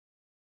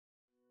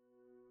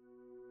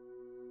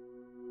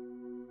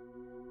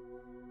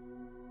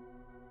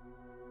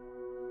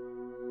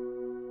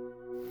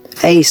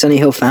Hey Sunny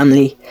Hill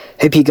family,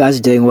 hope you guys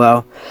are doing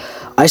well.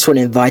 I just want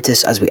to invite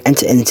us as we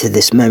enter into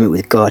this moment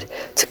with God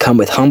to come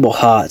with humble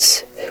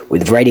hearts,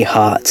 with ready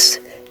hearts,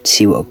 to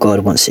see what God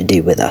wants to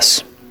do with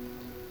us.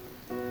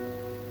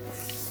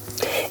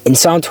 In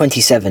Psalm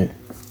 27,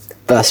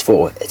 verse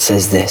 4, it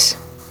says this: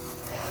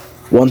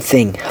 "One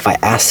thing have I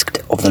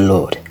asked of the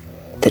Lord,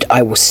 that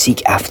I will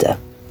seek after,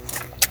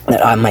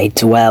 that I may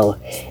dwell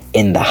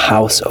in the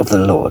house of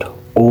the Lord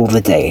all the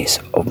days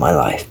of my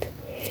life,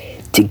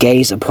 to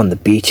gaze upon the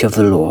beauty of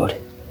the Lord,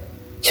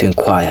 to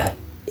inquire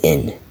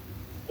in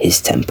his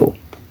temple."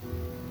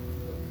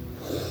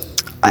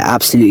 I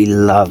absolutely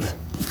love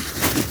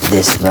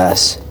this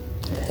verse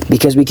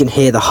because we can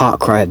hear the heart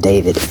cry of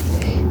David.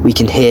 We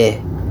can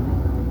hear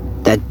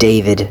that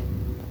David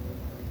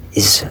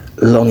is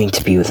longing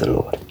to be with the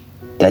Lord.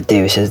 That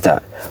David says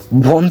that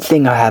one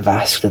thing I have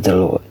asked of the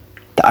Lord,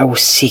 that I will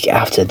seek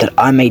after, that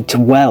I may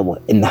dwell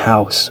in the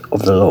house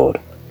of the Lord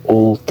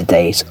all the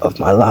days of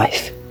my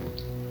life.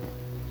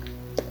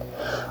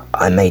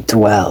 I may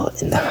dwell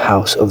in the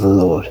house of the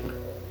Lord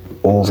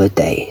all the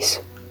days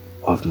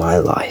of my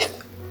life.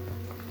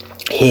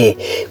 Here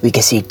we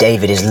can see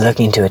David is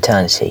looking to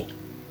eternity.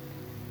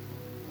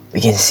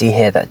 We can see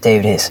here that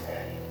David is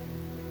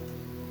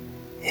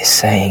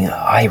saying,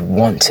 I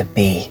want to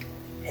be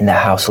in the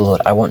house of the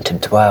Lord. I want to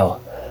dwell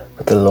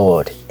with the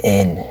Lord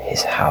in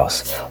his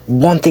house.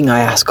 One thing I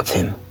ask of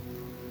him,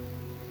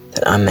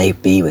 that I may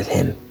be with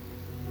him.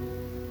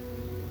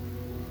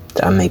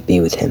 That I may be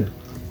with him.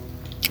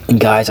 And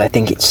guys, I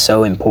think it's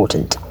so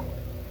important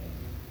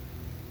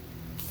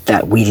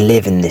that we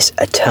live in this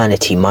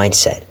eternity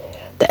mindset,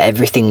 that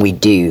everything we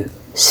do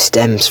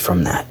stems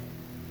from that.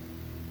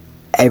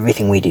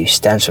 Everything we do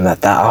stems from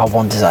that our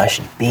one desire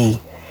should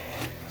be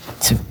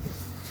to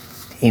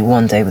be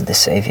one day with the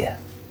Saviour,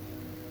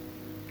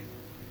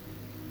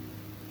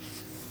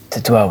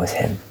 to dwell with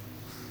him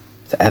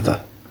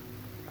forever.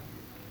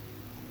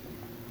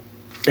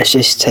 Let's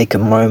just take a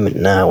moment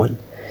now and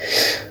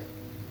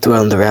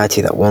dwell on the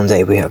reality that one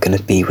day we are going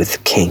to be with the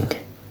King,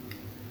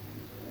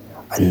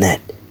 and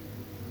that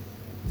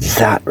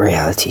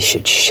reality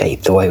should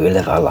shape the way we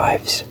live our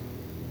lives.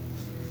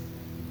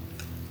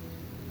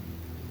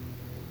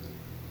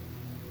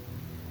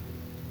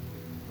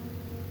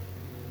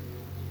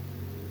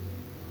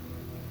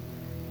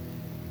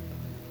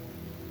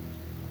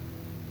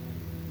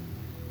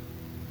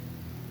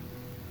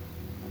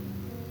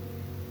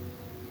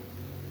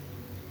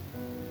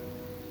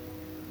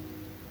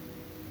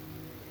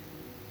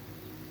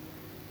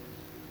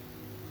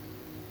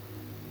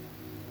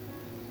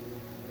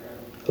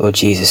 Lord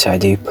Jesus, I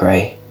do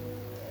pray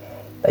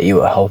that you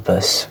will help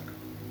us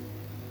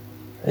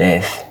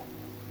live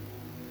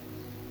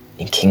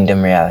in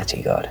kingdom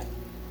reality, God.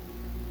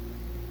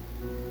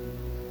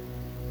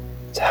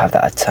 To have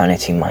that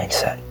eternity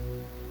mindset.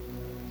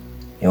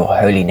 In your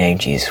holy name,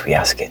 Jesus, we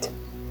ask it.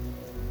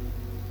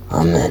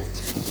 Amen.